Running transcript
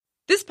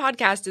This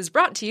podcast is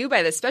brought to you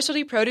by the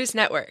Specialty Produce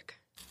Network.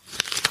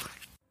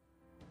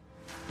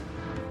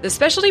 The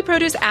Specialty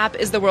Produce app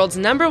is the world's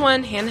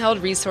 #1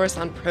 handheld resource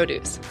on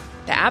produce.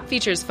 The app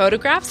features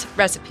photographs,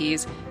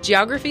 recipes,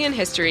 geography and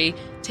history,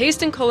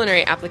 taste and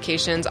culinary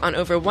applications on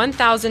over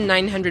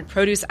 1,900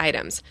 produce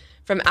items.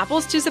 From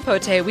apples to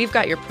zapote, we've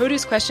got your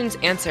produce questions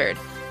answered.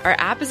 Our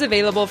app is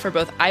available for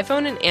both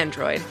iPhone and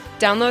Android.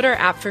 Download our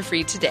app for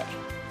free today.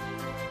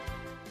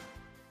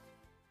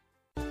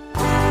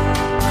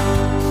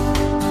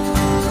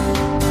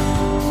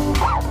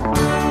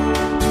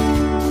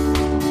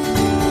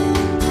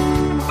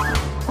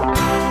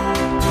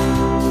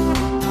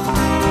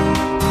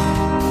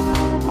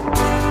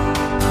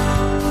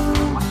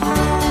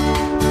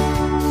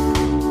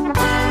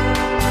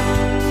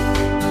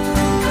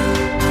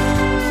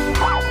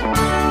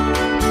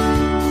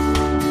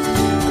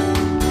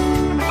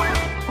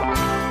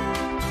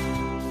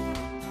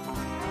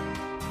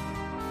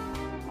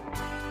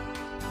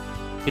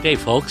 Good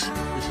day, folks.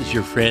 This is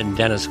your friend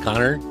Dennis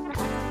Conner,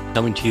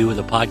 coming to you with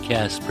a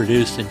podcast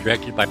produced and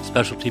directed by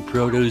Specialty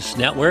Produce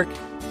Network.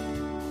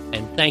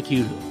 And thank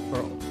you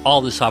for all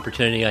this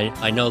opportunity.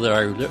 I know that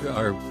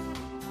our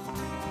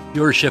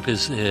viewership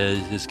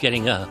is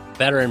getting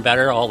better and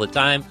better all the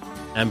time.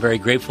 I'm very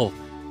grateful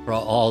for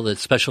all that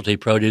Specialty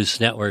Produce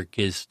Network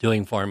is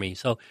doing for me.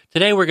 So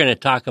today we're going to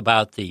talk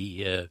about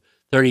the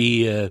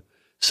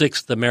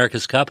 36th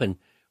America's Cup and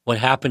what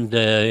happened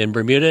in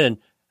Bermuda and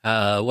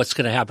what's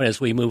going to happen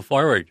as we move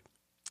forward.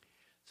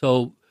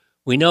 So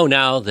we know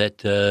now that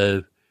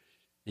the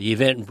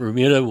event in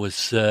Bermuda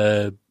was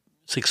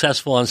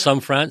successful on some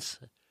fronts.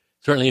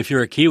 Certainly if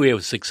you're a Kiwi, it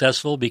was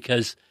successful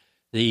because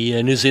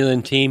the New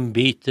Zealand team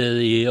beat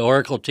the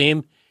Oracle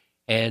team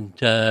and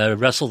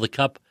wrestled the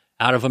cup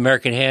out of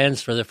American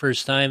hands for the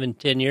first time in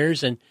 10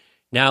 years. And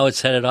now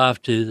it's headed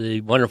off to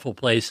the wonderful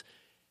place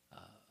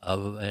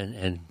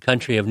and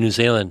country of New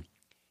Zealand.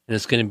 And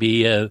it's going to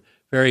be a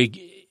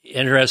very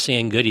interesting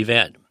and good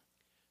event.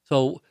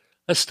 So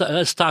let's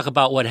talk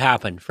about what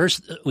happened.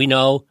 First, we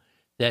know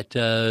that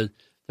the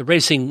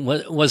racing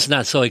was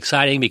not so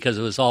exciting because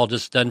it was all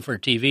just done for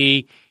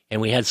TV,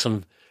 and we had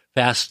some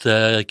fast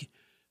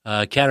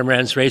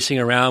catamarans racing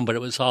around, but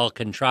it was all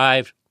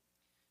contrived.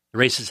 The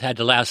races had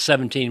to last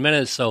 17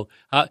 minutes, so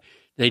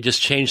they just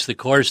changed the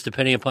course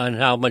depending upon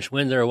how much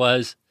wind there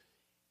was,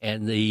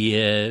 and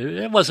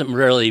it wasn't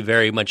really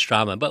very much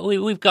drama. But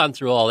we've gone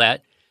through all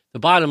that. The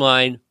bottom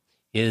line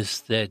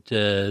is that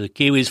the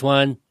Kiwis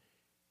won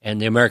and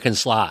the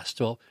Americans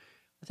lost. Well,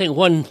 I think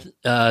one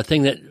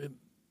thing that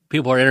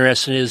people are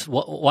interested in is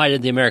why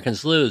did the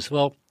Americans lose?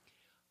 Well,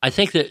 I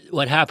think that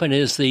what happened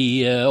is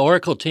the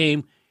Oracle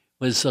team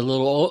was a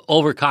little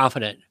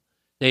overconfident.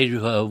 They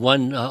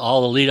won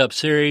all the lead-up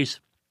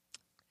series.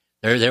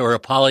 They were a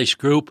polished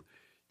group.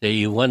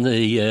 They won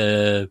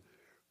the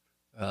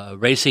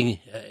racing,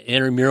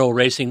 intramural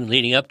racing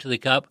leading up to the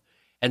Cup,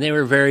 and they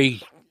were very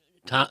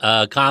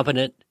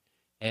confident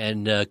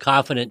and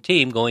confident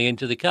team going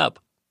into the Cup.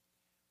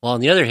 While on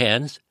the other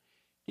hand,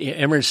 the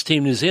Emirates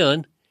Team New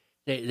Zealand,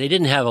 they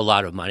didn't have a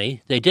lot of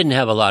money. They didn't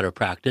have a lot of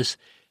practice.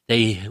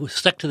 They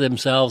stuck to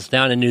themselves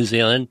down in New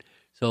Zealand,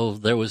 so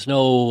there was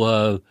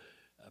no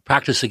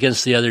practice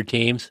against the other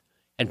teams,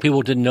 and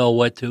people didn't know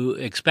what to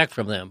expect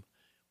from them.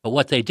 But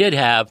what they did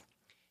have,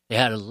 they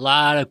had a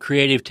lot of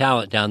creative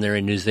talent down there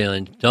in New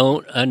Zealand.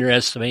 Don't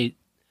underestimate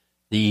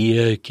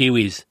the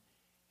Kiwis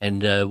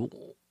and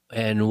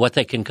what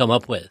they can come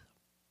up with.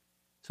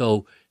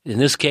 So in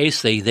this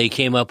case, they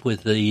came up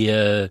with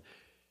the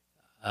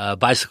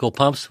bicycle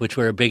pumps, which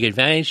were a big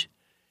advantage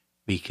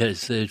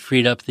because it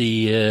freed up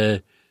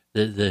the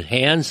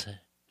hands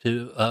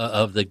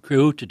of the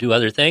crew to do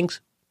other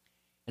things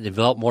and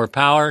develop more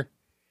power.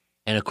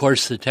 And of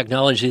course, the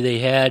technology they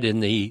had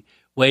and the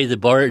way the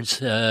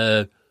boards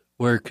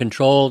were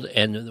controlled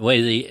and the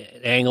way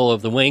the angle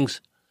of the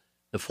wings,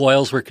 the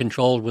foils were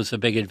controlled was a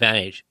big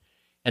advantage.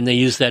 And they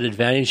used that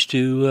advantage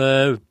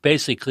to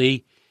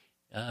basically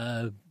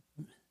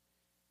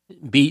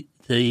beat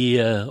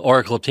the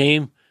Oracle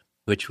team,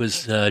 which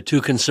was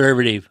too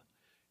conservative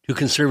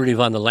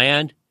on the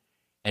land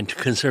and too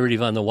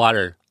conservative on the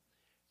water.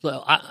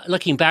 So,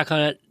 looking back on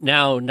it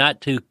now,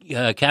 not to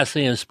cast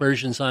any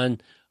aspersions on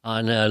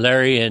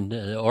Larry and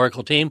the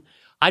Oracle team,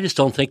 I just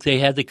don't think they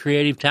had the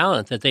creative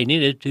talent that they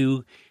needed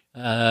to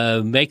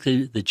make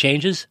the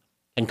changes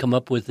and come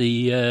up with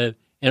the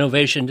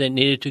innovation that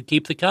needed to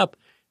keep the Cup.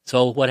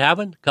 So what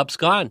happened? Cup's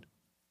gone.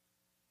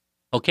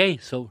 Okay,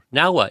 so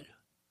now what?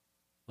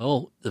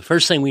 Well, the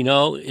first thing we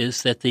know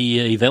is that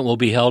the event will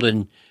be held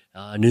in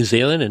New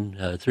Zealand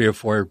in 3 or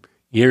 4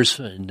 years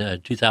in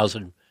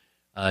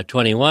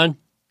 2021.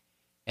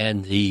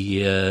 And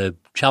the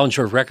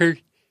challenger of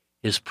record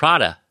is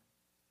Prada,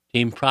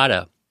 Team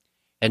Prada.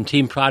 And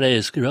Team Prada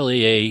is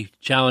really a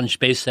challenge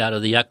based out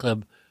of the yacht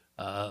club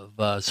of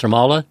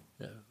Sarmala,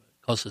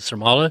 calls it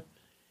Sarmala.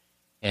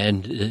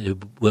 And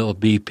it will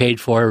be paid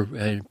for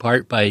in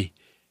part by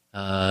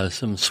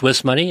some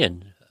Swiss money,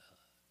 and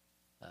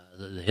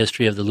the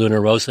history of the Luna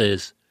Rossa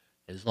has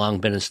long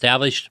been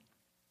established.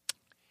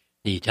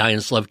 The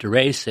Italians love to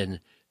race, and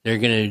they're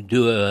going to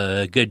do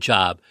a good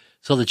job.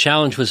 So the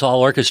challenge was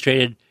all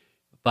orchestrated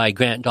by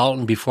Grant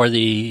Dalton before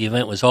the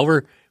event was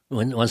over.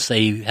 Once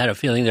they had a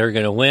feeling they were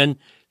going to win,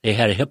 they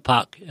had a hip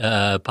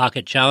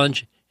pocket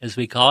challenge, as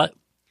we call it,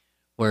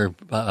 where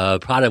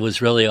Prada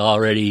was really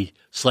already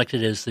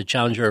selected as the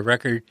challenger of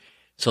record.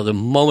 So the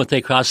moment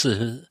they crossed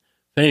the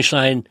finish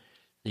line,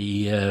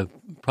 the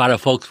Prada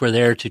folks were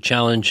there to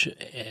challenge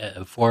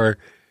for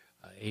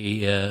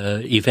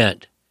a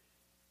event,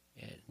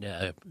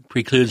 and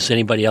precludes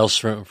anybody else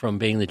from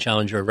being the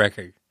challenger of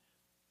record.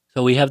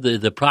 So we have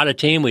the Prada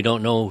team. We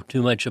don't know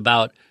too much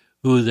about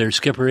who their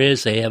skipper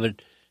is. They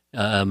haven't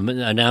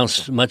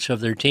announced much of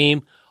their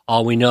team.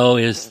 All we know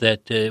is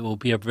that it will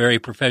be a very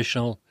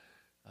professional,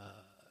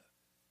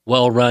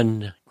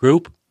 well-run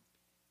group,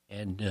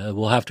 and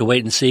we'll have to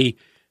wait and see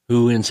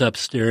who ends up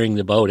steering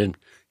the boat and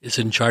is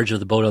in charge of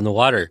the boat on the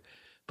water.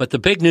 But the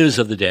big news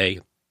of the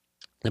day,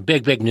 the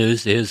big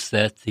news is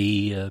that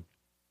the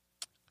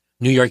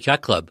New York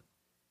Yacht Club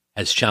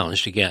has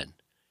challenged again.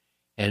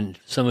 And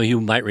some of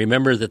you might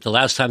remember that the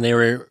last time they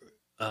were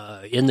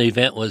in the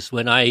event was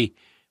when I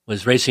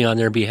was racing on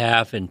their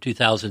behalf in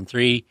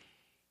 2003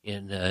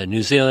 in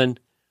New Zealand.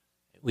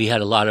 We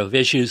had a lot of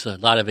issues, a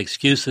lot of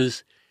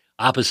excuses,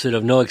 opposite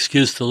of No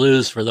Excuse to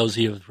Lose for those of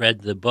you who have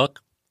read the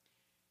book.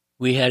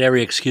 We had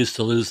every excuse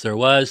to lose there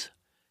was.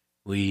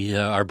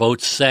 Our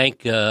boat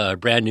sank, a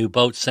brand new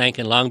boat sank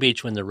in Long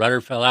Beach when the rudder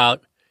fell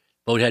out.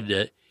 Boat had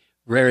a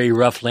very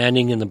rough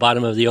landing in the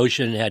bottom of the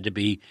ocean, had to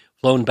be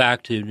flown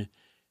back to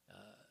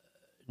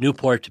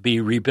Newport to be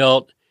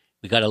rebuilt.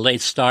 We got a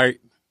late start,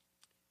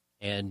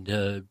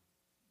 and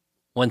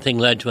one thing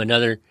led to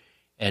another,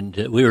 and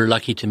we were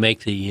lucky to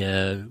make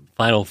the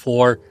Final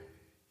Four,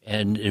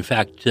 and in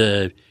fact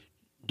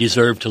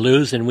deserved to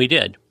lose, and we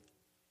did.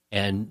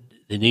 And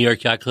the New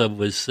York Yacht Club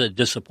was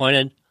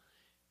disappointed,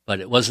 but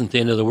it wasn't the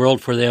end of the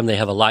world for them. They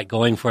have a lot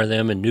going for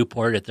them in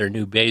Newport at their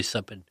new base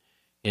up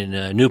in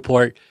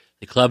Newport.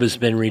 The club has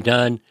been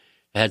redone.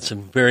 It had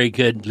some very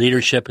good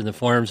leadership in the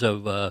forms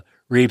of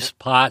Reeves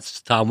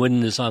Potts. Tom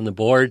Wooden is on the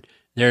board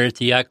there at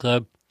the Yacht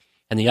Club,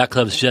 and the Yacht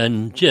Club's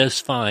done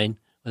just fine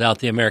without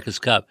the America's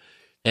Cup.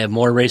 They have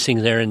more racing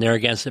there in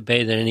Narragansett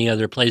Bay than any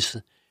other place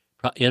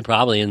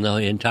probably in the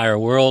entire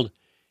world.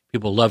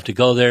 People love to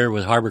go there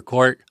with Harbor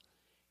Court.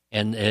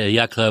 And the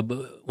Yacht Club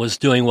was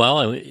doing well,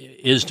 and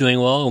is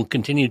doing well, and will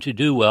continue to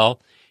do well.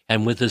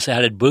 And with this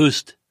added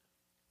boost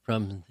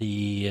from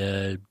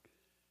the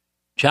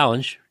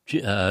challenge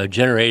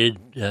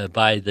generated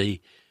by the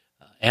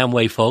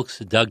Amway folks,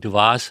 Doug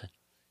DeVos,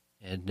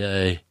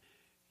 and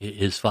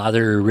his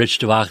father, Rich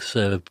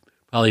DeVos,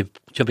 probably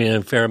chipping in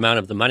a fair amount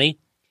of the money.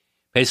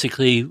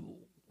 Basically,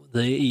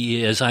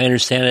 as I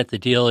understand it, the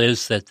deal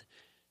is that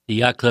the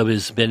Yacht Club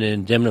has been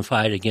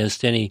indemnified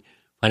against any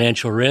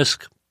financial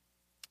risk.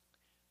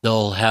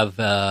 They'll have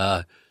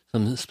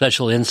some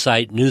special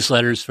insight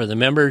newsletters for the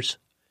members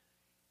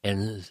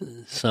and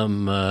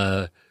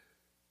some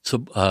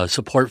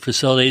support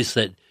facilities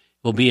that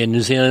will be in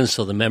New Zealand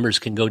so the members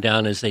can go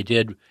down as they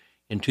did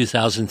in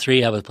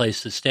 2003, have a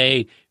place to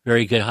stay,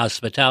 very good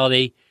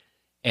hospitality.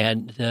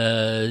 And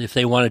if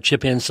they want to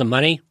chip in some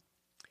money,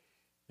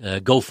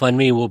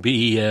 GoFundMe will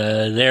be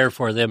there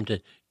for them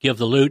to give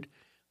the loot.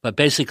 But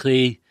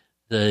basically,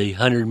 the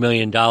 $100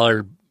 million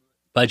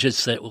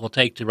budgets that it will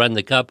take to run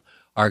the Cup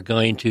are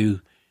going to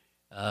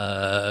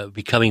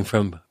be coming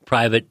from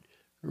private,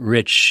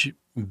 rich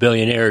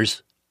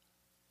billionaires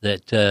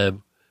that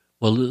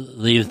will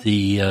leave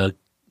the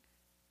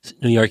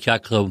New York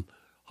Yacht Club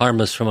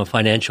harmless from a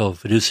financial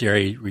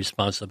fiduciary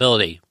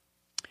responsibility.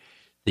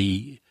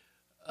 The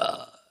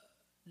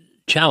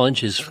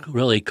challenge is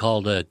really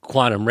called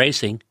Quantum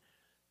Racing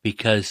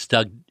because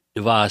Doug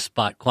DeVos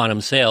bought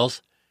Quantum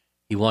Sails.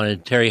 He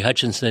wanted Terry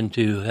Hutchinson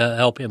to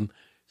help him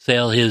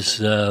sail his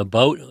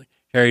boat.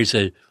 Terry's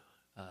a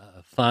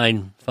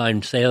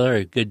fine sailor,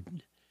 a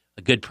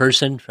good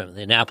person from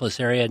the Annapolis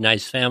area,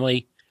 nice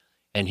family,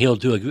 and he'll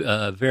do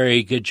a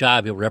very good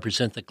job. He'll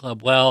represent the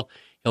club well.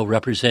 He'll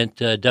represent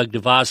Doug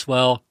DeVos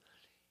well,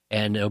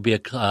 and it'll be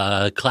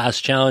a class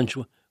challenge,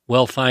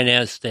 well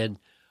financed, and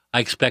I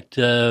expect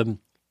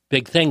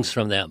big things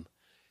from them.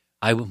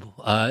 I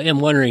am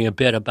wondering a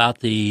bit about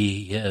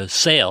the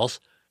sales,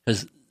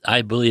 because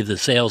I believe the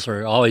sales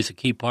are always a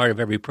key part of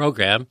every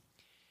program,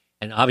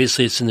 and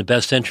obviously it's in the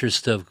best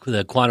interest of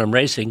the Quantum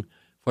Racing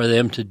for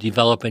them to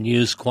develop and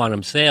use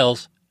Quantum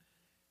Sails.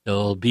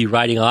 They'll be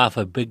writing off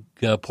a big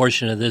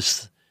portion of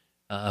this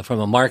from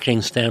a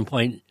marketing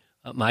standpoint,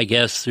 my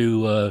guess,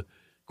 through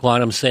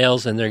Quantum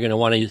Sails, and they're going to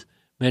want as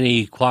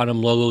many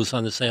Quantum logos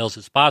on the sails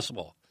as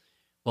possible.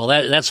 Well,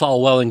 that's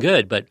all well and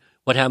good, but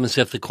what happens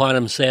if the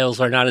Quantum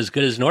sails are not as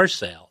good as North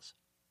sails?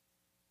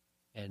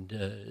 And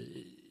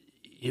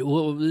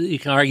you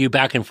can argue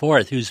back and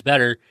forth who's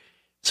better.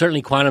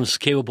 Certainly Quantum's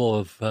capable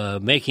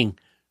of making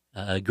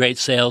great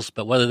sails,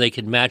 but whether they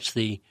can match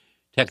the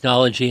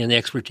technology and the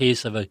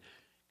expertise of a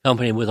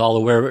company with all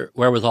the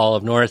wherewithal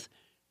of North,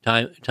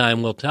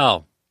 time will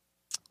tell.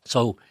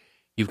 So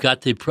you've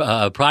got the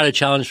Prada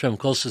Challenge from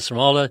Costa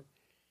Smeralda.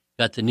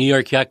 Got the New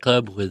York Yacht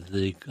Club with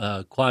the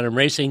Quantum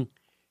Racing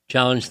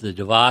Challenge, the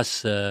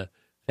DeVos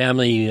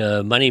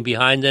family money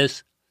behind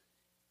this.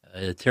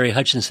 Terry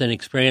Hutchinson,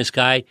 experienced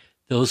guy.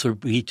 Those will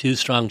be two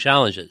strong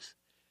challenges.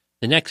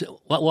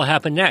 What will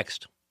happen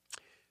next?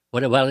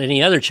 What about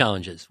any other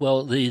challenges?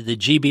 Well, the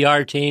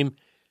GBR team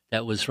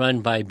that was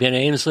run by Ben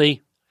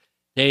Amesley,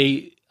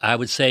 I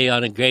would say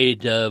on a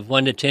grade of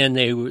 1 to 10,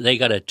 they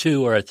got a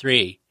 2 or a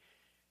 3,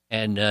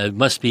 and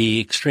must be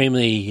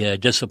extremely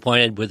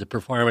disappointed with the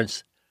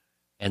performance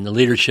and the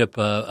leadership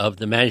of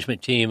the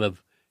management team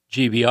of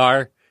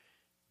GBR.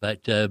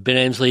 But Ben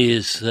Amesley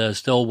is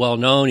still well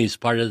known. He's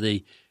part of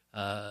the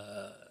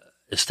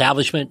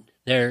establishment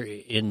there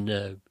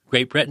in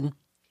Great Britain.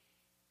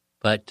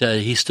 But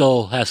he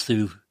still has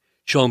to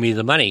show me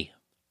the money.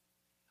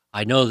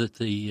 I know that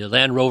the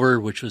Land Rover,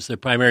 which was their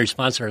primary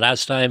sponsor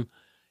last time,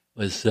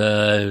 was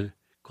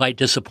quite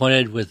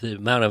disappointed with the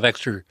amount of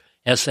extra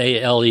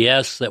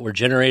SALES that were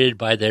generated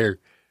by their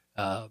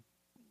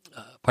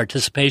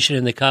participation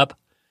in the Cup.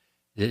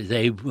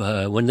 They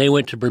when they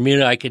went to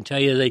Bermuda, I can tell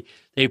you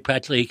they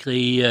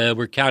practically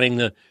were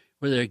counting on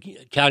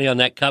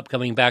that Cup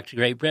coming back to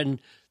Great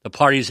Britain. The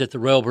parties at the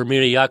Royal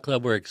Bermuda Yacht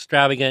Club were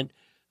extravagant.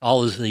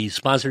 All of the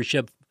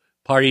sponsorship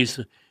parties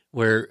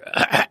were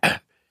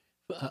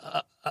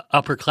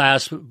upper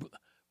class,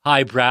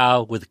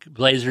 highbrow with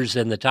blazers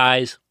and the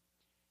ties,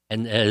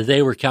 and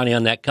they were counting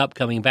on that Cup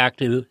coming back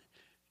to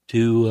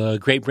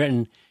Great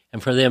Britain,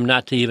 and for them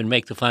not to even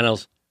make the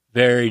finals,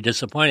 very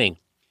disappointing.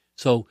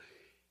 So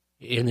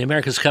in the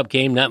America's Cup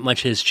game, not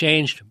much has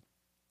changed.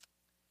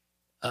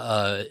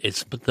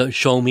 It's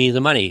show me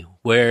the money.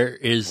 Where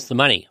is the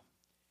money?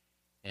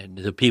 And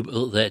the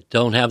people that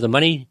don't have the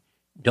money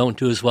don't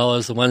do as well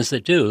as the ones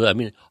that do. I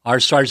mean, our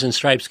Stars and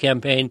Stripes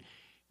campaign,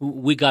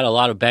 we got a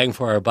lot of bang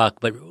for our buck,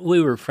 but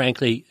we were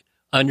frankly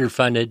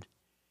underfunded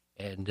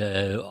and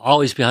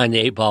always behind the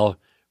 8 ball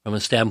from a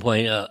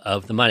standpoint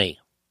of the money.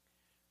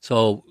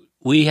 So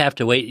we have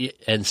to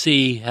wait and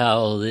see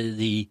how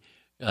the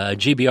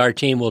GBR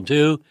team will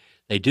do.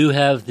 They do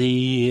have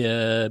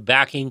the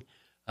backing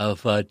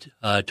of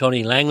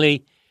Tony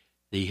Langley,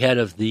 the head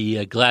of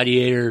the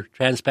Gladiator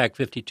Transpac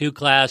 52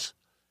 class.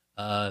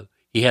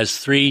 He has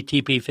 3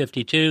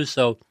 TP52s,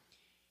 so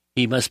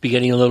he must be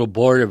getting a little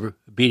bored of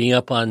beating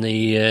up on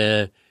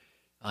the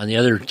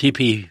other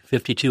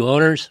TP52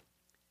 owners,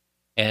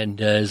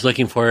 and is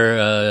looking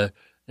for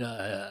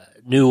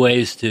new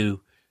ways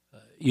to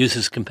use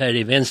his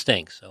competitive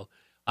instincts. So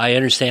I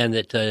understand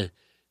that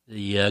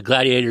the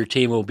Gladiator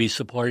team will be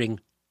supporting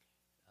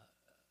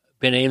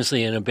Ben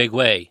Amesley in a big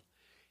way.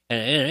 And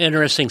an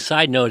interesting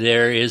side note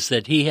there is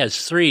that he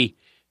has 3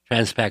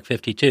 Transpac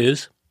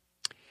 52s.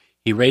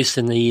 He raced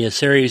in the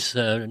series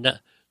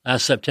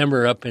last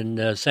September up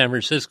in San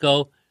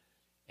Francisco,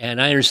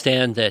 and I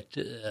understand that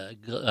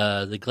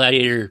the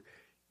Gladiator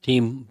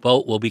team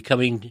boat will be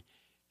coming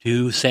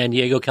to San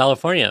Diego,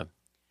 California.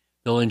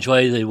 They'll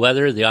enjoy the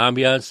weather, the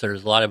ambiance.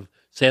 There's a lot of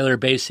sailor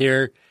base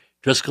here.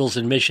 Driscoll's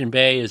in Mission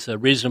Bay is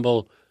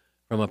reasonable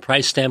from a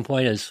price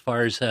standpoint as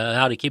far as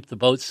how to keep the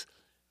boats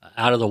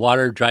out of the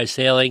water, dry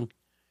sailing.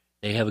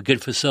 They have a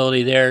good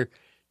facility there.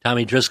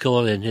 Tommy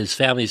Driscoll and his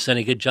family has done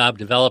a good job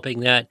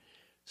developing that.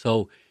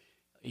 So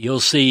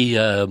you'll see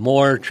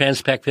more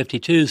Transpac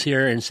 52s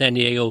here in San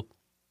Diego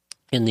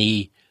in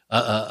the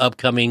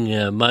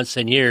upcoming months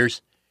and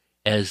years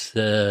as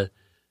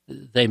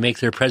they make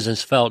their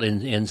presence felt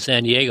in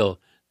San Diego.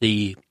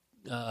 The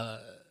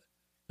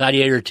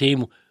Gladiator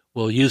team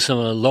will use some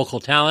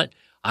local talent.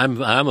 I'm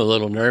a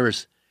little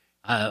nervous.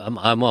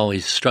 I'm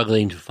always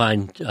struggling to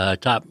find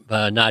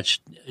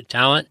top-notch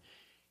talent,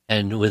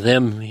 and with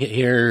them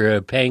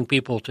here paying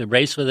people to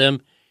race with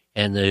them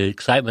and the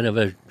excitement of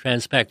a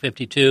Transpac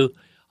 52,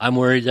 I'm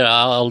worried that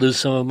I'll lose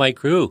some of my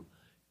crew,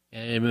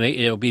 and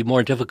it'll be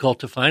more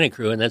difficult to find a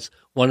crew, and that's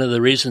one of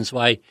the reasons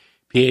why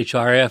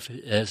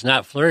PHRF has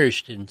not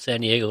flourished in San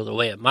Diego the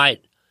way it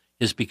might,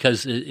 is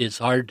because it's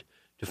hard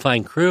to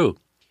find crew.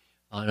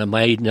 On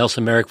my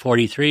Nelson Merrick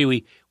 43,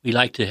 we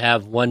like to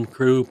have 1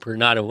 crew per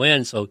knot of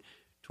wind, so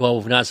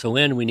 12 knots of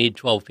wind, we need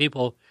 12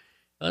 people.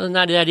 Well, it's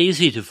not that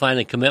easy to find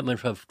a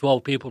commitment of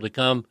 12 people to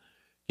come,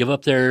 give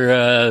up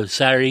their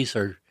Saturdays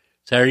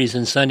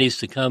and Sundays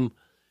to come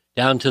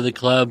down to the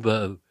club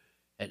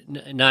at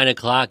 9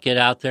 o'clock, get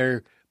out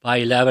there by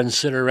 11,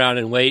 sit around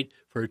and wait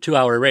for a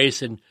 2-hour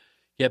race and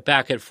get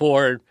back at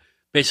 4 and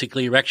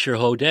basically wrecks your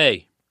whole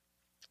day.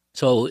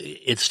 So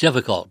it's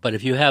difficult. But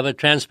if you have a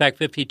Transpac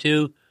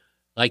 52,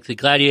 like the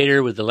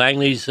Gladiator with the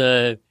Langleys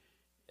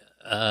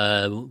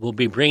will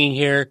be bringing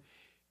here,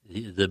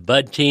 the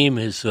Bud team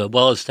is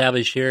well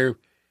established here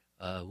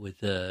with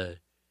the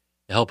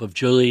help of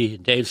Julie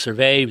and Dave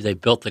Survey. They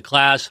built the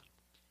class,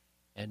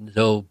 and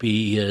there'll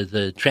be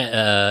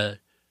the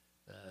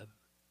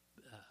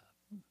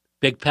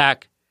Big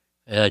Pack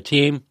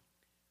team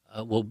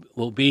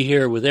will be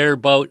here with their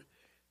boat.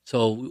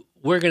 So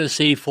we're going to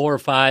see 4 or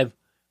 5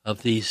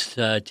 of these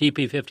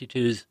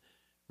TP52s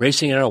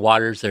racing in our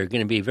waters. They're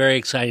going to be very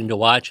exciting to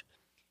watch.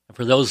 And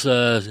for those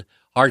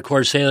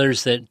hardcore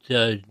sailors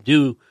that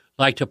do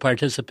like to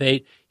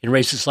participate in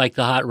races like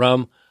the Hot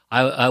Rum.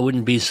 I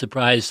wouldn't be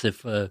surprised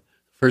if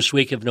first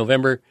week of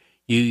November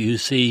you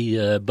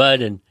see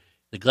Bud and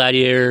the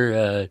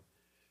Gladiator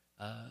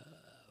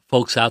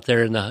folks out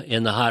there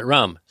in the Hot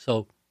Rum.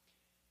 So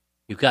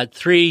you've got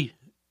three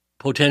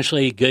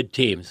potentially good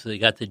teams. So you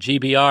got the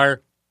GBR,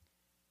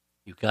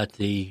 you've got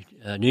the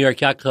New York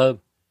Yacht Club,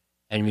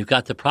 and you've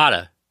got the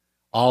Prada,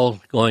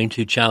 all going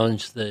to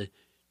challenge the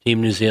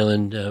Team New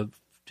Zealand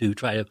to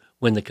try to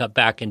win the Cup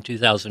back in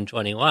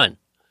 2021.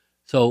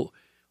 So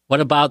what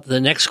about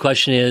the next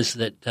question is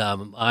that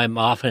I'm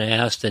often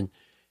asked, and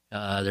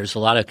there's a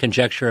lot of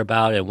conjecture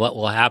about, and what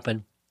will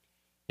happen,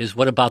 is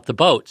what about the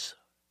boats?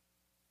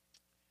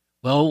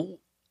 Well,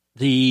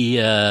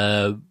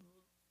 the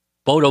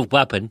boat of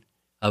weapon,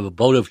 of a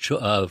boat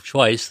of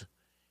choice,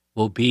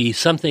 will be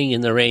something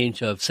in the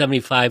range of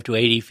 75 to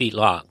 80 feet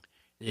long.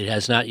 It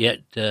has not yet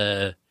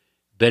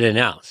been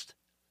announced.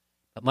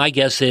 But my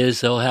guess is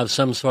they'll have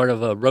some sort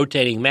of a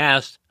rotating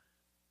mast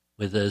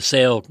with a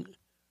sail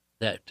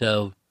that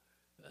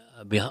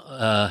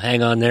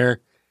hang on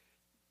there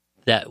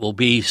that will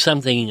be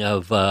something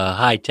of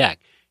high tech.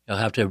 You'll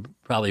have to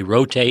probably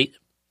rotate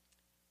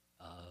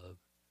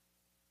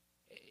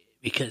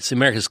because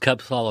America's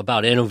Cup is all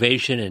about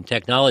innovation and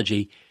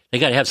technology. They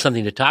got to have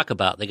something to talk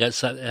about. They got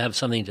to have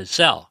something to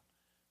sell.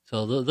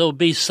 So there'll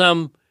be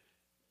some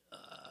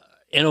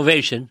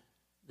innovation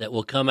that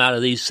will come out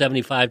of these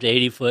 75 to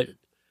 80 foot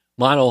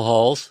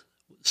monohulls,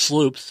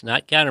 sloops,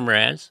 not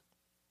catamarans,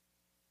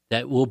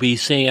 that we'll be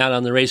seeing out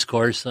on the race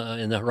course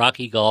in the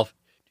Rocky Gulf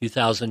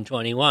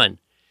 2021.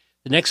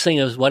 The next thing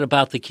is, what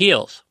about the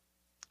keels?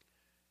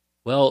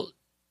 Well,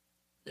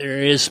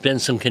 there has been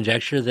some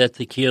conjecture that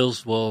the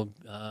keels will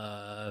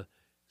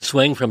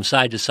swing from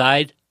side to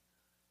side,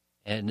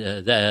 and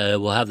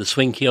we'll have the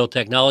swing keel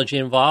technology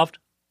involved.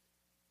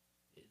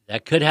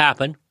 That could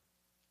happen.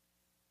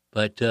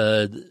 But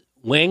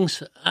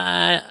wings,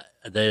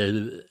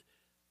 the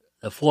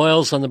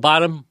foils on the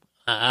bottom,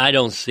 I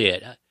don't see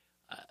it.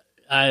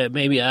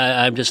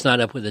 I'm just not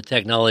up with the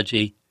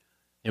technology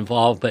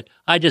involved, but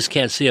I just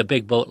can't see a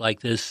big boat like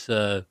this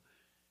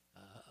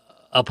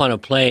up on a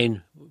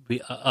plane,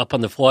 up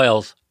on the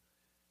foils,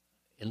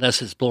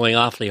 unless it's blowing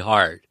awfully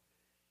hard.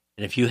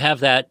 And if you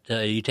have that,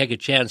 you take a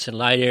chance in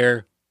light air,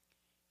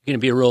 you're going to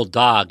be a real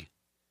dog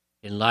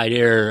in light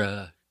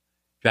air,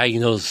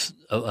 dragging those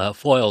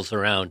foils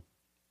around.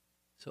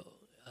 So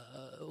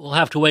we'll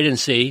have to wait and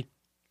see.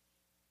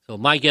 So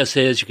my guess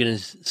is you're going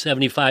to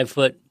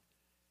 75-foot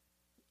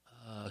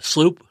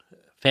sloop,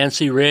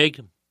 fancy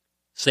rig,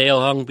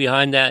 sail hung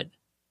behind that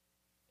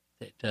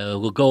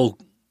will go,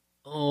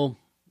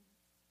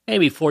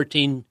 maybe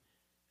 14,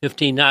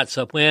 15 knots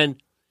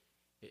upwind,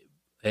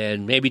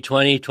 and maybe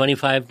 20,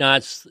 25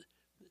 knots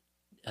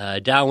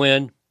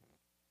downwind.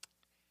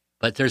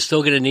 But they're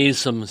still going to need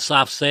some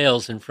soft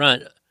sails in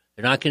front.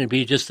 They're not going to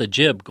be just a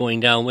jib going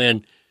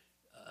downwind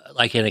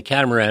like in a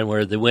catamaran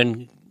where the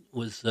wind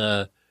was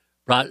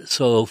brought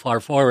so far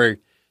forward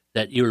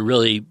that you were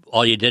really,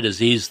 all you did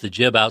is ease the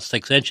jib out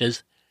 6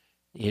 inches.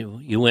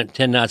 You went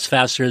 10 knots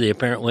faster, the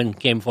apparent wind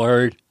came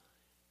forward,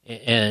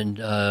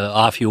 and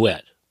off you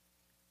went.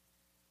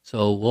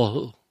 So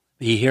we'll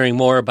be hearing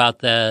more about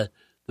the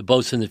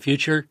boats in the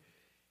future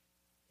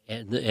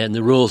and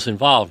the rules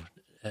involved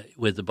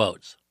with the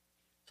boats.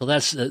 So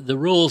that's the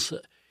rules.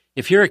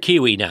 If you're a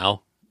Kiwi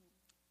now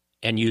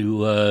and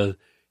you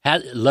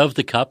love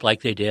the Cup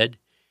like they did,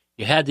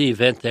 you had the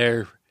event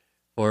there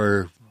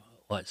for,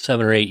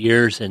 7 or 8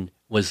 years, and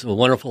was a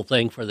wonderful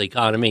thing for the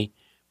economy,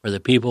 for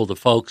the people, the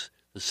folks,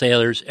 the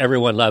sailors.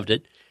 Everyone loved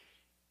it.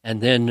 And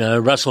then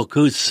Russell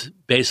Coutts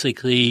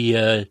basically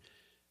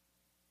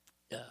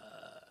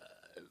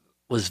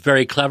was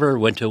very clever,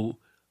 went to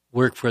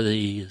work for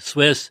the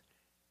Swiss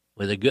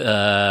with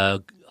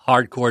a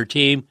hardcore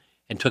team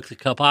and took the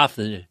Cup off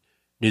the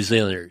New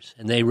Zealanders,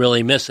 and they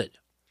really miss it.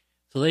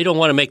 So they don't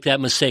want to make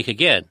that mistake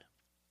again.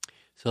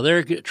 So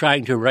they're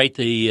trying to write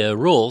the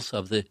rules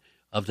of the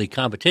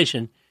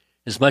competition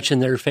as much in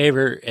their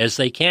favor as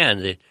they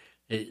can.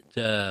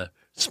 It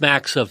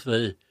smacks of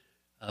the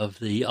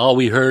all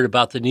we heard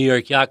about the New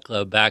York Yacht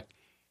Club back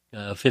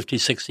 50,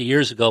 60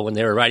 years ago when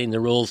they were writing the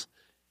rules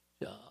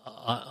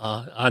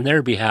on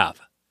their behalf.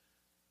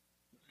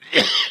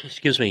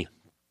 Excuse me.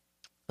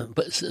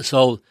 But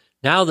so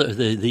now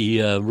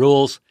the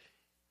rules,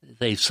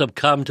 they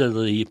succumb to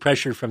the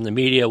pressure from the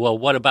media. Well,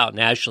 what about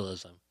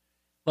nationalism?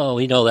 Well,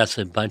 we know that's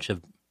a bunch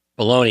of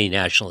baloney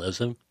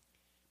nationalism,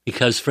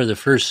 because for the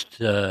first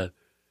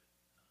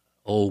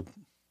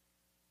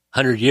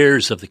 100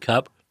 years of the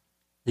Cup,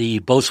 the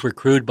boats were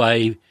crewed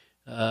by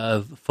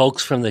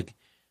folks from the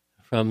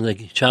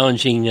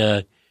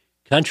challenging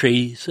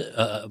countries,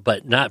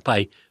 but not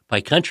by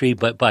country,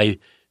 but by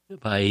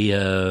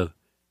the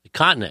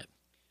continent.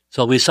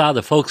 So we saw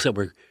the folks that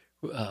were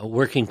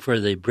working for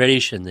the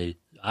British and the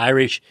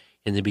Irish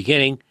in the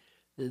beginning.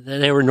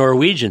 They were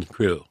Norwegian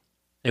crew.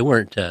 They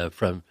weren't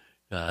from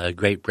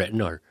Great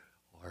Britain or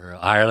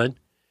Ireland.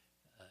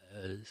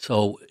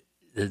 So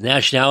the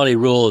nationality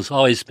rule has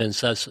always been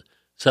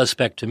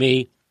suspect to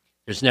me.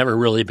 There's never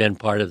really been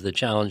part of the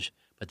challenge,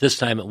 but this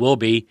time it will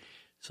be.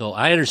 So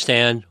I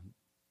understand,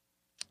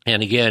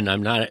 and again,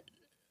 I'm not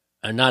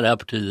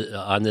up to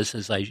on this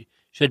as I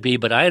should be,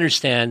 but I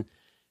understand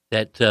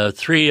that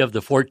 3 of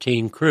the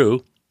 14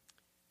 crew,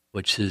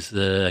 which is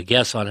the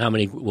guess on how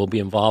many will be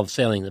involved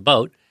sailing the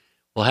boat,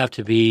 will have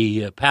to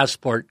be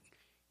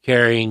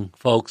passport-carrying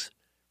folks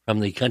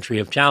from the country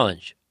of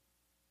challenge.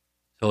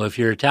 So if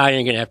you're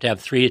Italian, you're going to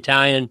have 3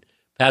 Italian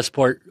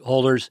passport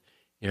holders.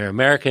 You're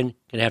American,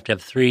 you're going to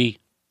have 3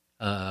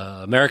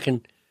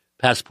 American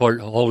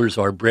passport holders,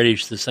 or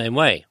British the same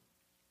way.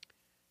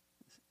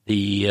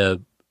 The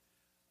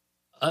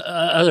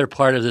other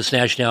part of this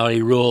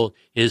nationality rule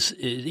is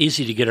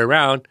easy to get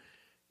around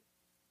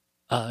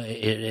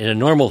in a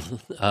normal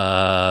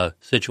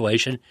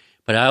situation,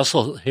 but I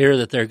also hear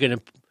that they're going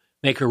to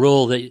make a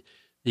rule that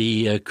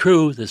the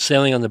crew that's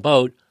sailing on the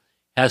boat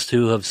has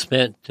to have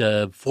spent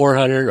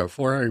 400 or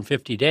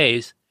 450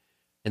 days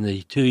in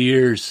the 2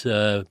 years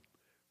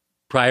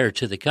prior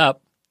to the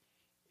Cup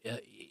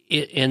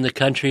in the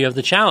country of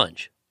the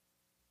challenge.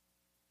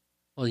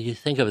 Well, you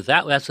think of it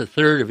that's a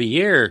third of a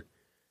year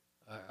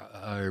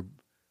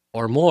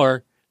or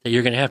more that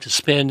you're going to have to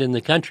spend in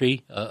the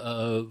country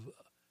that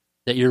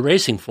you're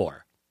racing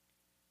for.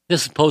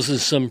 This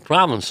poses some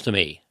problems to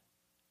me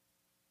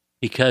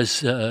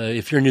because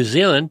if you're New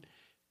Zealand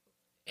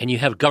and you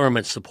have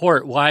government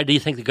support, why do you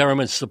think the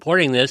government's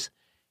supporting this?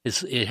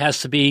 It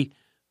has to be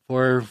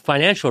for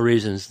financial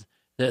reasons.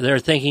 They're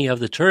thinking of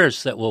the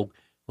tourists that will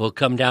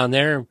come down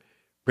there,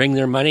 bring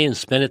their money and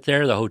spend it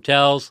there, the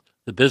hotels,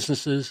 the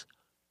businesses,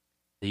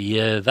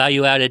 the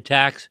value-added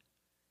tax.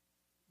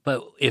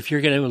 But if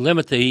you're going to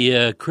limit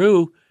the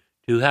crew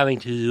to having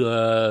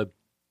to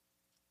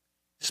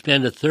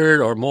spend a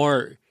third or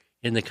more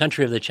in the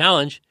country of the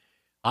challenge,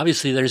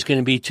 obviously there's going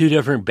to be 2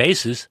 different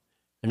bases.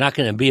 They're not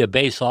going to be a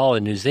base all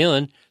in New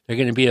Zealand. They're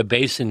going to be a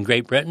base in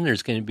Great Britain.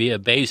 There's going to be a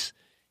base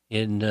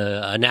in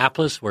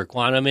Annapolis, where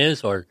Quantum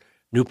is, or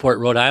Newport,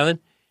 Rhode Island.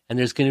 And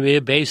there's going to be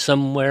a base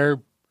somewhere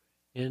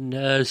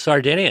in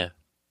Sardinia.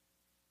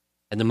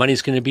 And the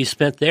money's going to be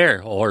spent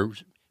there, or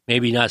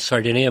maybe not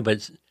Sardinia,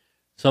 but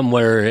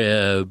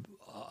somewhere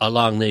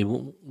along the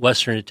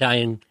western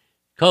Italian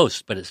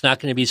coast. But it's not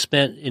going to be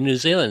spent in New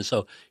Zealand.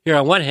 So here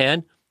on one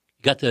hand,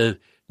 you got the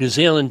New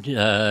Zealand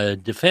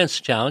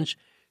Defense Challenge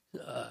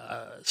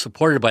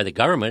supported by the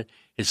government.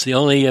 It's the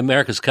only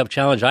America's Cup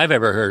Challenge I've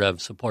ever heard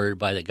of supported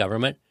by the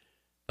government,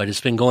 but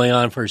it's been going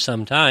on for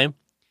some time.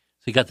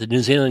 So you got the New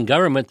Zealand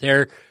government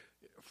there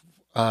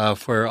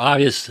for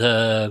obvious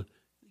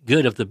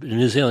good of the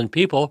New Zealand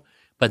people,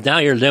 but now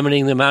you're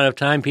limiting the amount of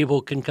time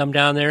people can come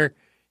down there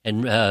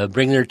and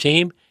bring their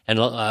team and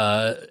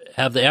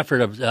have the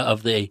effort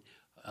of the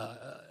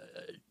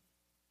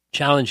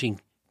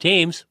challenging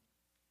teams.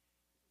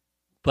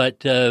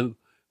 But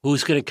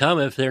who's going to come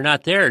if they're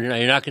not there?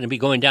 You're not going to be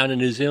going down to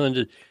New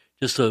Zealand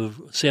just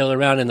to sail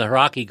around in the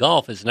Rocky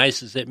Gulf, as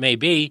nice as it may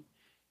be.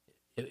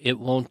 It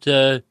won't.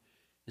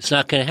 It's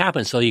not going to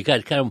happen. So you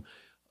got kind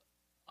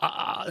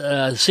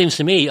of seems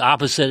to me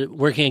opposite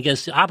working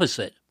against the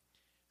opposite.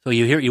 So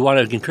you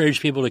want to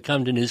encourage people to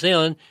come to New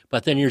Zealand,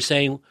 but then you're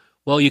saying,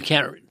 well, you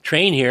can't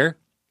train here,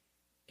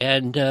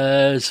 and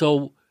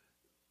so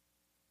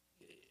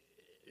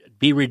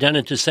be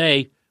redundant to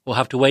say we'll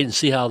have to wait and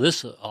see how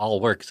this all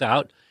works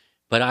out.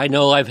 But I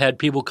know I've had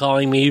people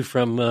calling me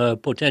from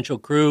potential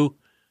crew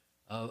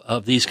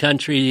of these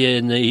countries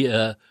in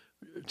the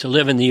to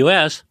live in the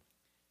U.S.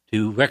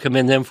 to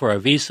recommend them for a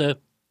visa.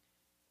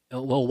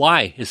 Well,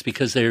 why? It's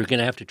because they're going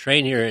to have to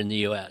train here in the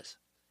U.S.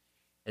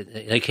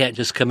 They can't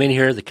just come in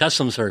here. The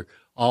customs are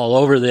all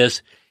over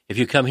this. If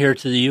you come here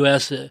to the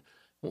U.S.,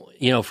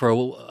 for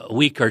a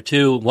week or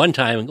two, one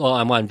time, well,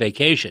 I'm on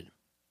vacation.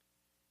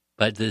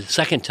 But the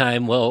second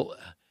time, well,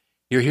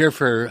 you're here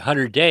for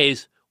 100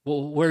 days.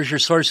 Well, where's your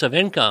source of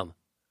income?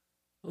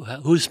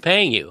 Who's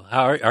paying you?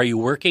 Are you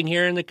working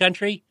here in the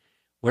country?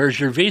 Where's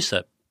your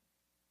visa?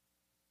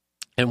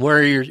 And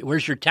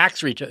where's your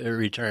tax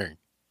return?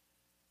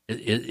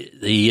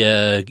 We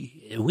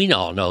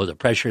all know the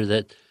pressure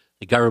that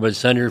the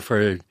government's under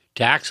for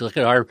tax. Look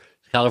at our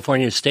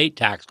California state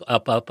tax,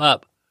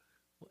 up.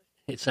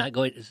 It's not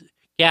going to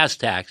gas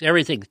tax,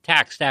 everything,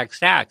 tax.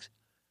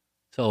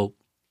 So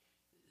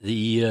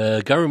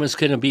the government's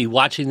going to be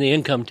watching the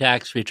income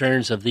tax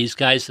returns of these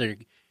guys that are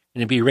going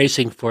to be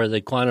racing for the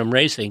quantum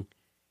racing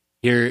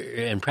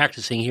here and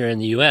practicing here in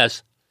the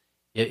U.S.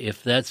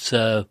 If that's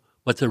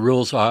what the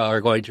rules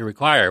are going to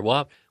require.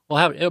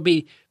 It'll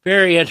be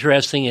very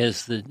interesting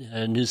as the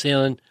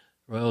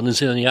Royal New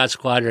Zealand Yacht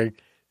Squadron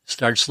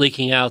starts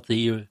leaking out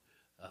the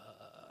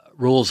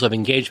rules of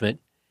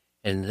engagement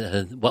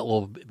and what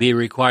will be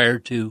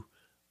required to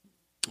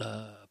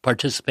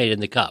participate in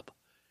the Cup.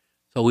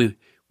 So we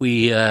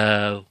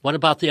what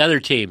about the other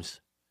teams?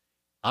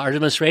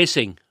 Artemis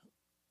Racing.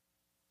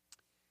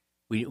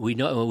 We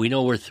know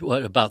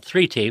we're about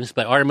 3 teams,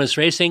 but Artemis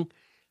Racing,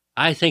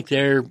 I think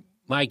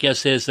my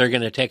guess is they're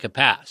going to take a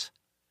pass.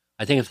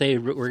 I think if they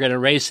were going to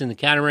race in the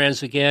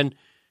catamarans again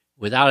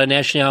without a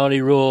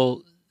nationality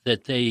rule,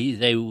 that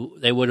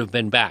they would have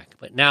been back.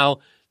 But now,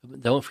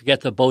 don't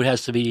forget the boat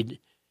has to be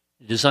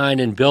designed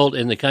and built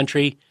in the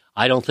country.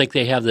 I don't think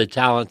they have the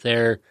talent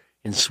there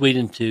in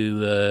Sweden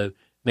to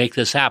make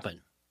this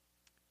happen.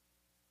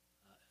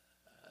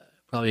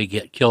 Probably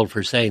get killed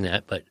for saying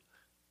that, but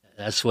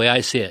that's the way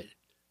I see it.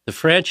 The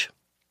French,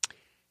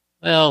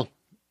 well,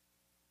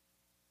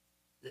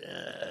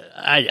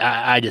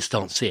 I just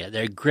don't see it.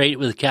 They're great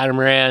with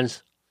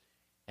catamarans,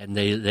 and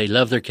they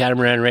love their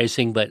catamaran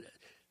racing, but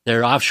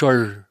their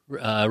offshore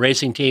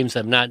racing teams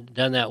have not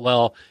done that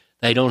well.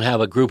 They don't have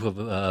a group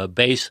of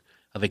base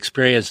of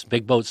experienced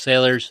big boat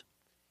sailors.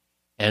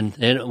 And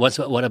then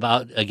what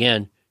about,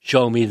 again,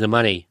 show me the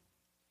money?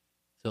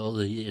 So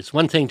it's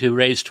one thing to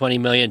raise $20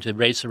 million to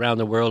race around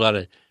the world on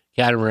a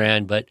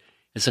catamaran, but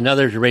it's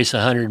another to raise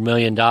 $100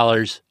 million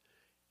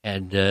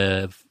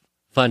and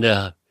fund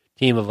a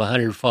team of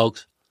 100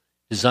 folks,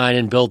 design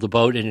and build the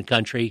boat in a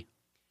country,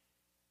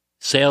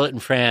 sail it in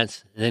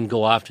France, and then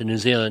go off to New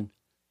Zealand.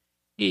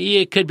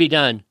 It could be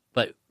done,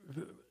 but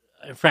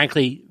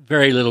frankly,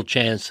 very little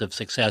chance of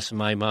success in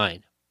my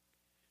mind.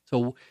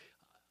 So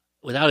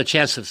without a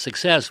chance of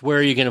success, where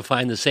are you going to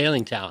find the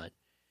sailing talent?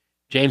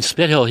 James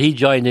Spithill, he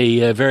joined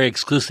a very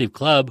exclusive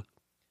club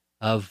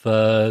of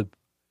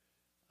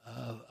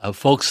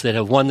folks that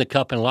have won the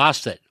Cup and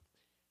lost it.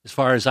 As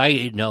far as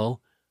I know,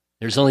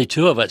 there's only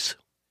two of us,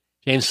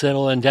 James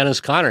Spithill and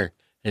Dennis Conner,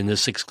 in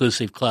this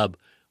exclusive club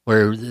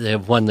where they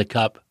have won the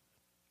Cup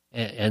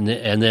and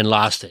then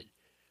lost it.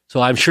 So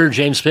I'm sure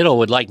James Spithill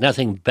would like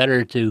nothing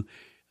better to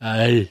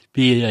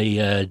be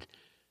a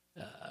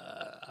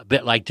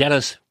bit like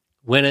Dennis,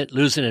 win it,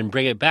 lose it, and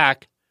bring it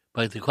back.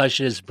 But the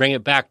question is, bring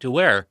it back to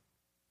where?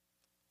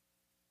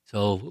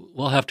 So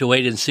we'll have to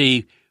wait and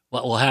see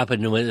what will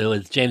happen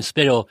with James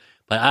Spithill.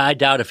 But I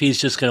doubt if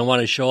he's just going to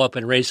want to show up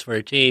and race for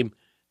a team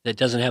that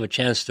doesn't have a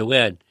chance to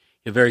win.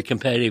 He's a very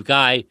competitive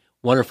guy,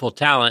 wonderful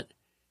talent,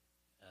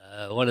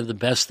 one of the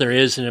best there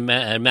is in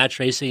match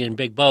racing in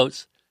big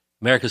boats,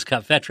 America's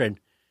Cup veteran.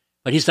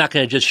 But he's not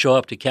going to just show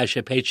up to cash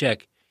a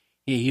paycheck.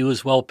 He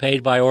was well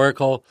paid by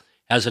Oracle,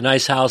 has a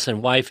nice house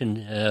and wife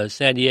in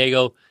San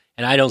Diego,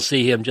 and I don't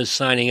see him just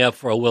signing up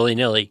for a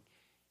willy-nilly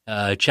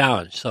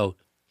challenge. So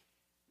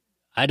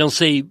I don't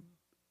see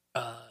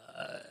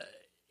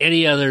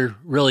any other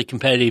really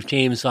competitive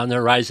teams on the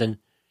horizon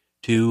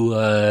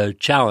to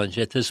challenge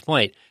at this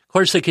point. Of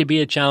course, there could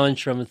be a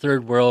challenge from a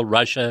third world,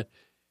 Russia,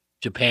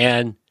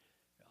 Japan.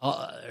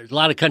 There's a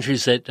lot of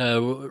countries that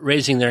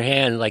raising their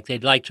hand like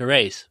they'd like to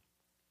race.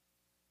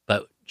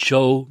 But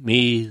show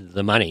me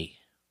the money.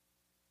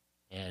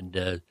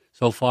 And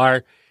so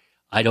far,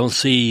 I don't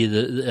see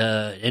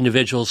the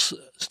individuals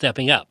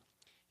stepping up.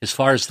 As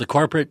far as the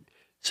corporate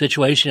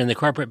situation and the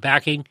corporate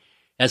backing,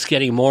 that's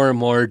getting more and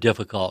more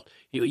difficult.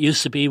 It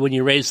used to be when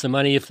you raised the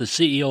money, if the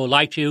CEO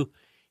liked you,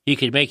 he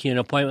could make you an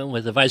appointment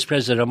with the vice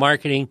president of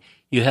marketing.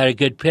 You had a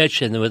good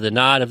pitch, and with the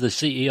nod of the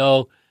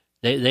CEO,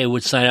 they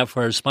would sign up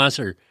for a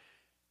sponsor.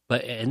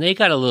 And they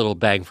got a little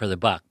bang for the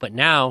buck. But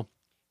now,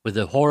 with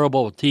the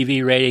horrible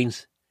TV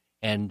ratings,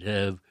 and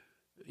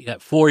you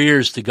got 4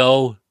 years to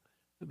go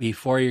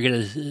before you're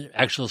going to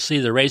actually see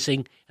the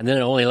racing, and then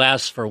it only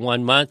lasts for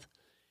 1 month.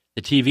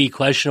 The TV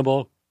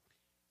questionable,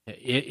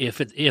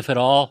 if at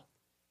all.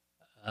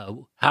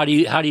 How do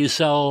you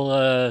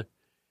sell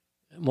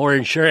more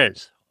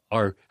insurance,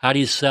 or how do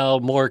you sell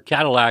more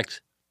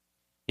Cadillacs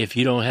if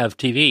you don't have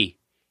TV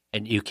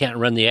and you can't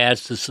run the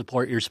ads to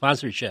support your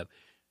sponsorship?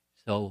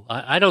 So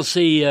I don't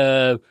see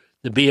the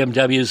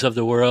BMWs of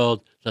the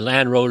world, the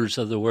Land Rovers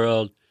of the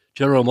world,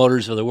 General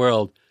Motors of the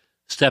world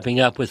stepping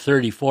up with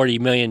 $30-40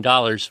 million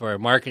for a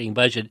marketing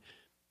budget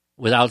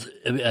without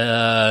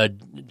a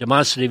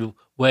demonstrative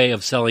way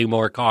of selling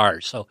more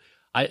cars. So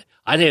I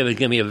think it's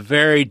going to be a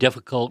very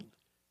difficult,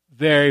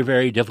 very,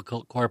 very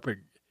difficult corporate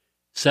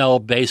sell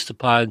based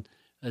upon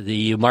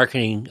the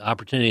marketing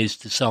opportunities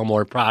to sell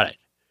more product.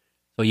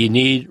 So you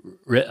need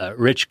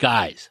rich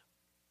guys.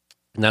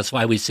 And that's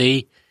why we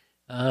see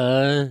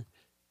Tony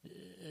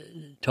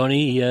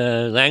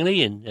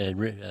Langley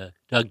and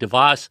Doug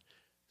DeVos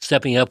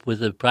stepping up with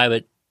the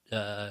private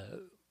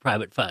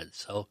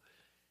funds. So,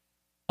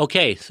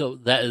 okay, so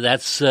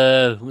that's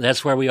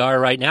where we are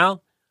right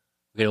now.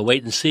 We're going to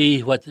wait and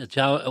see what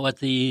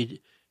the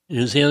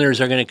New Zealanders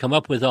are going to come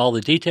up with, all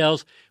the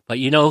details. But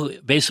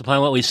based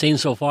upon what we've seen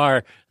so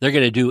far, they're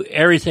going to do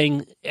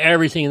everything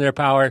in their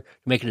power to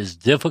make it as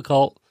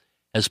difficult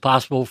as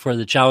possible for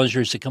the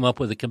challengers to come up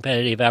with a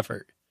competitive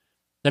effort.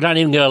 They're not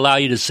even going to allow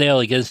you to sail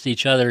against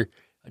each other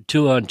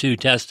 2-on-2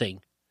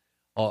 testing.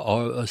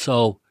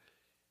 So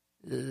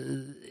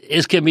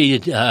it's going to be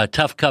a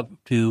tough cup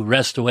to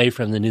wrest away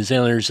from the New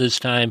Zealanders this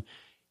time.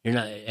 You're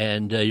not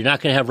going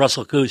to have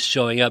Russell Coutts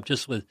showing up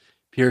just with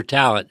pure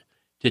talent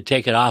to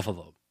take it off of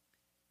them.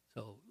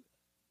 So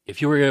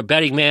if you were a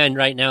betting man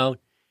right now,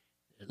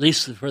 at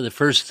least for the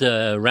first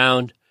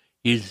round,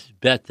 you'd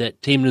bet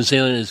that Team New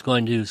Zealand is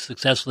going to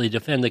successfully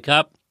defend the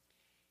Cup.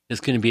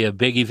 It's going to be a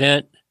big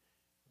event.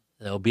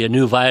 There'll be a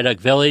new Viaduct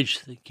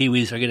Village. The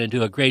Kiwis are going to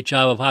do a great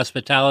job of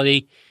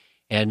hospitality.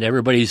 and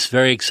everybody's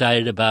very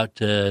excited about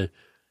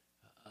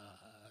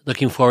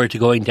looking forward to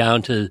going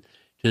down to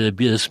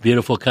this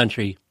beautiful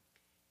country,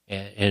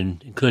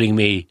 and including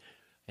me.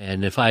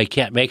 And if I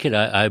can't make it,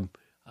 I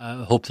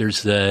hope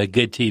there's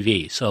good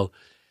TV. So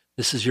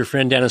this is your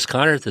friend Dennis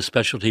Conner at the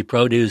Specialty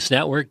Produce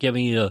Network,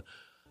 giving you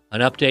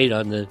an update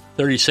on the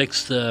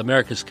 36th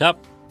America's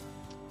Cup,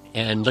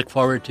 and look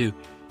forward to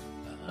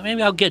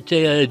maybe I'll get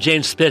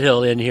James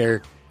Spithill in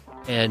here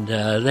and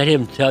let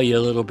him tell you a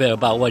little bit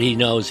about what he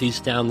knows. He's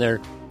down there.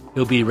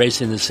 He'll be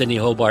racing the Sydney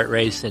Hobart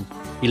race, and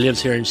he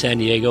lives here in San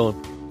Diego.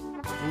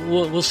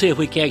 We'll see if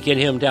we can't get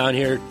him down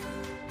here.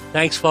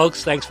 Thanks,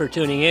 folks. Thanks for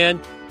tuning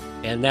in.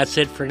 And that's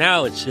it for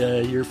now. It's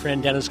your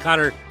friend Dennis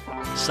Conner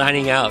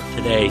signing out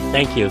today.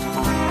 Thank you.